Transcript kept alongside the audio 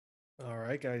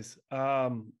right, guys.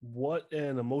 What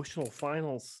an emotional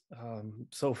finals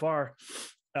so far.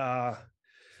 Uh,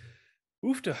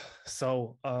 Oofta.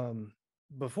 So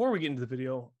before we get into the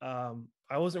video,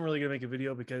 I wasn't really gonna make a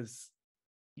video because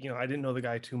I didn't know the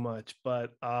guy too much,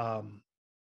 but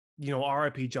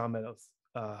RIP John Meadows.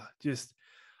 Just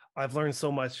I've learned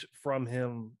so much from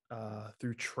him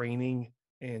through training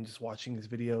and just watching his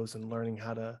videos and learning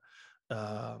how to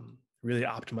really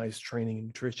optimize training and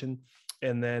nutrition.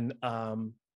 And then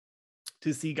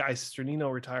to see Guy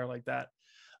Cisternino retire like that,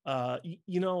 uh,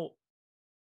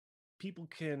 people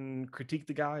can critique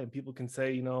the guy and people can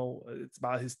say, it's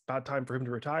about time for him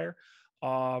to retire.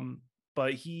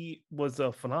 But he was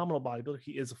a phenomenal bodybuilder.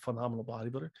 He is a phenomenal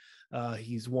bodybuilder.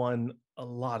 He's won a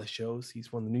lot of shows.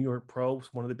 He's won the New York Pro,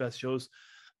 one of the best shows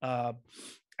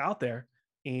out there.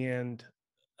 And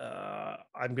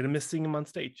I'm going to miss seeing him on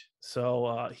stage.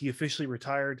 So he officially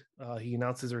retired. He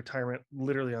announced his retirement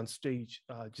literally on stage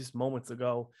just moments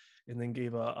ago, and then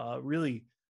gave a really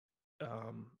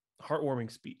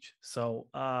heartwarming speech. So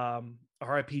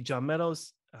RIP John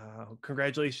Meadows.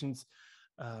 Congratulations,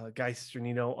 Guy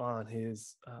Cisternino, on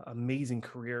his amazing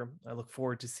career. I look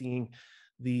forward to seeing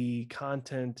the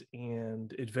content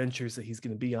and adventures that he's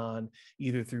going to be on,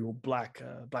 either through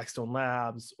Blackstone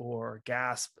Labs or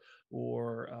Gasp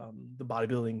or the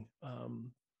bodybuilding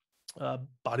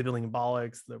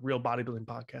Embolics, the Real Bodybuilding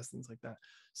podcast, things like that.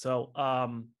 So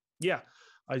yeah,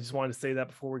 I just wanted to say that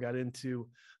before we got into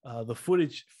the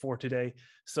footage for today.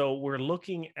 So we're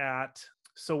looking at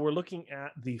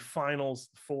the finals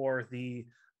for the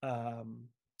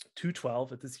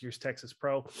 212 at this year's Texas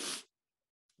Pro.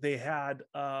 They had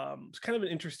it's kind of an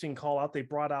interesting call out. They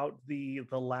brought out the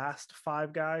last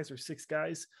 5 guys or 6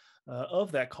 guys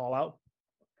of that call out.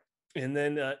 And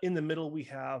then in the middle, we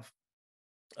have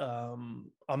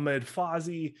Ahmed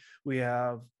Fazi, we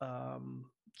have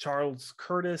Charles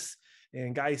Curtis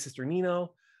and Guy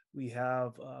Cisternino. We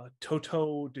have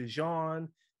Toto DeJean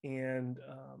and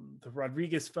the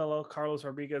Rodriguez fellow, Carlos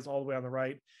Rodriguez, all the way on the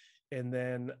right. And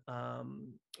then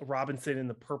Robinson in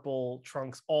the purple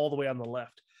trunks all the way on the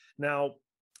left. Now,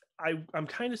 I'm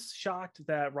kind of shocked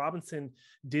that Robinson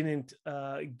didn't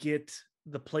get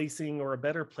the placing or a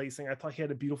better placing. I thought he had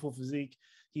a beautiful physique.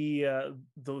 He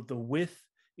the width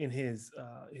in his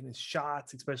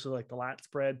shots, especially like the lat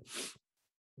spread,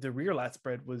 the rear lat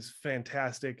spread, was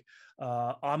fantastic.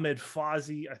 Ahmed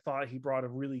Fazi, I thought he brought a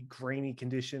really grainy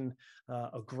condition,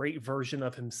 a great version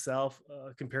of himself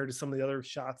compared to some of the other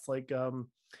shots, like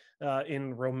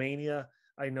in Romania.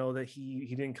 I know that he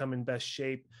didn't come in best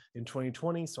shape in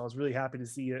 2020, so I was really happy to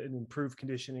see an improved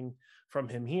conditioning from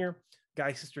him here.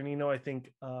 Guy Cisternino, I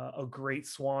think a great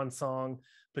swan song,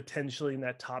 potentially in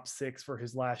that top 6 for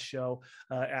his last show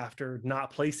after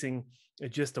not placing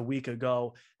just a week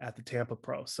ago at the Tampa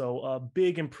Pro. So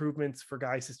big improvements for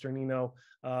Guy Cisternino.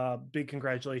 Big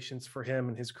congratulations for him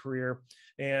and his career.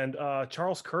 And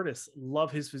Charles Curtis,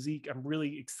 love his physique. I'm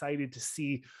really excited to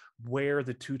see where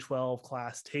the 212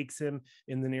 class takes him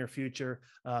in the near future.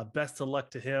 Best of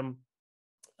luck to him.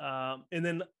 And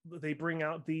then they bring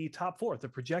out the top 4, the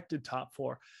projected top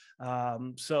 4.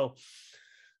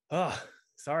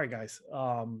 Sorry, guys.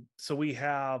 So we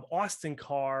have Austin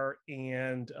Carr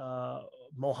and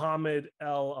Mohammed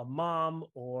El Imam,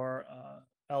 or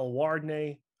El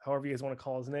Wardney, however you guys want to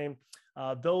call his name.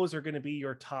 Those are going to be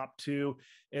your top 2.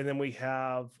 And then we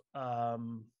have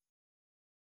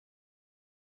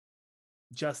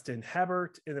Justin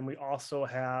Hebert. And then we also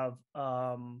have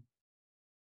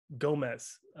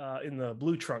Gomez in the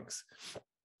blue trunks.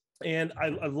 And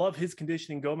I love his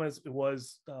conditioning. Gomez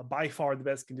was by far the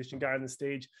best conditioned guy on the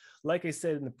stage. Like I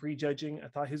said in the prejudging, I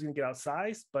thought he was going to get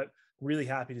outsized, but really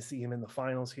happy to see him in the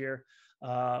finals here.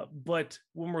 But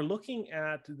when we're looking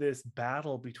at this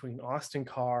battle between Austin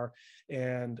Carr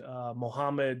and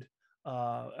Mohammed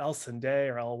El Sandeh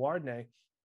or El Wardney,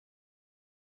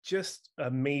 just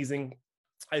amazing.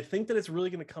 I think that it's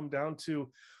really going to come down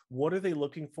to what are they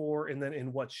looking for, and then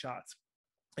in what shots,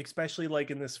 especially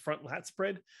like in this front lat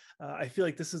spread. I feel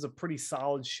like this is a pretty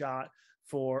solid shot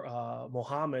for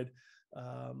Mohammed.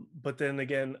 But then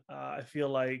again, I feel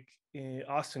like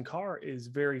Austin Carr is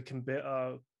very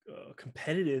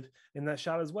competitive in that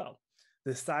shot as well.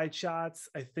 The side shots,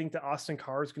 I think that Austin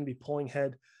Carr is going to be pulling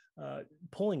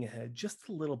ahead just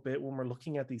a little bit when we're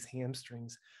looking at these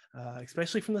hamstrings,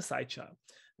 especially from the side shot.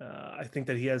 I think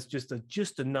that he has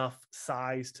just enough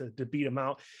size to beat him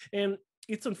out. And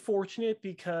it's unfortunate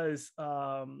because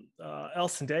El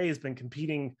Sandeh has been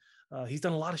competing. He's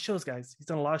done a lot of shows, guys. He's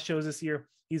done a lot of shows this year.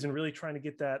 He's been really trying to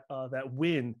get that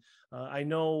win. I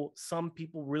know some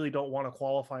people really don't want to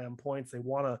qualify on points. They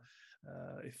want to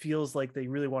it feels like they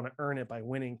really want to earn it by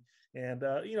winning. And,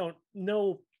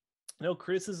 no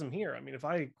criticism here. I mean, if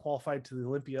I qualified to the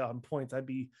Olympia on points, I'd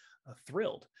be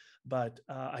thrilled. But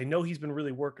I know he's been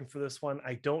really working for this one.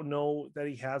 I don't know that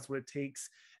he has what it takes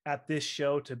at this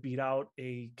show to beat out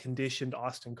a conditioned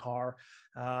Austin Carr.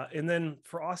 And then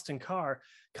for Austin Carr,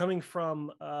 coming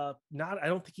from I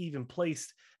don't think he even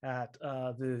placed at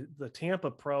the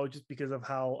Tampa Pro just because of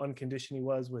how unconditioned he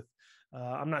was with.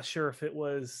 I'm not sure if it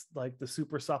was like the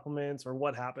super supplements or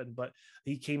what happened, but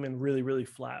he came in really, really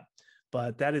flat.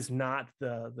 But that is not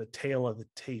the tail of the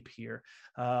tape here.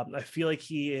 I feel like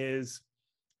he is,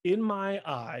 in my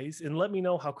eyes, and let me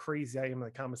know how crazy I am in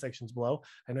the comment sections below.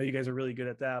 I know you guys are really good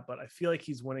at that, but I feel like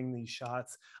he's winning these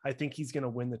shots. I think he's going to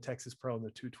win the Texas Pro in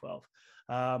the 212.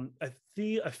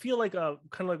 I feel like kind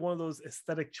of like one of those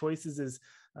aesthetic choices is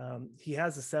he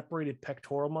has a separated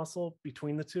pectoral muscle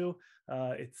between the two.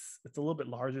 It's a little bit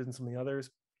larger than some of the others.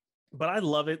 But I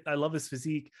love it. I love his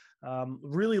physique.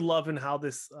 Really loving how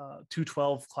this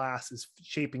 212 class is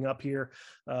shaping up here.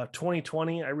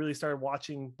 2020, I really started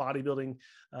watching bodybuilding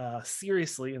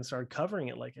seriously and started covering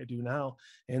it like I do now.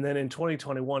 And then in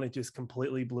 2021, it just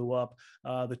completely blew up.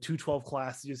 The 212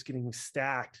 class is just getting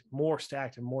stacked, more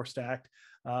stacked and more stacked.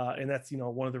 And that's,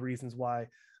 one of the reasons why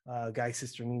Guy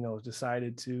Cisternino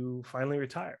decided to finally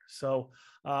retire. So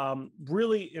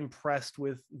really impressed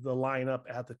with the lineup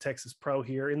at the Texas Pro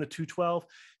here in the 212.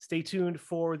 Stay tuned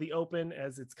for the Open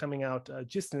as it's coming out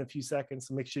just in a few seconds.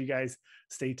 So make sure you guys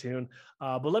stay tuned.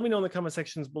 But let me know in the comment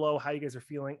sections below how you guys are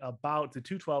feeling about the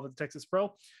 212 at the Texas Pro.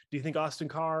 Do you think Austin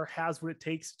Carr has what it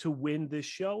takes to win this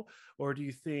show? Or do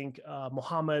you think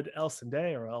Mohamed El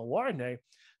Sandeh or El Warne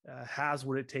has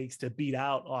what it takes to beat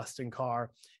out Austin Carr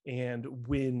and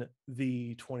win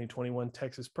the 2021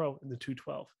 Texas Pro in the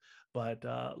 212? But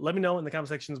let me know in the comment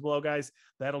sections below, guys.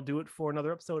 That'll do it for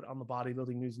another episode on the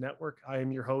Bodybuilding News Network. I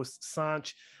am your host,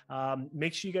 Sanch.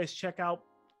 Make sure you guys check out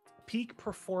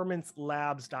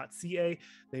peakperformancelabs.ca.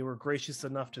 They were gracious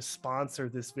enough to sponsor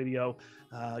this video.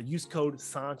 Use code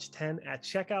SANCH10 at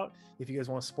checkout. If you guys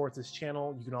want to support this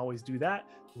channel, you can always do that.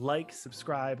 Like,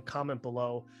 subscribe, comment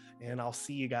below, and I'll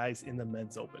see you guys in the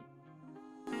Men's Open.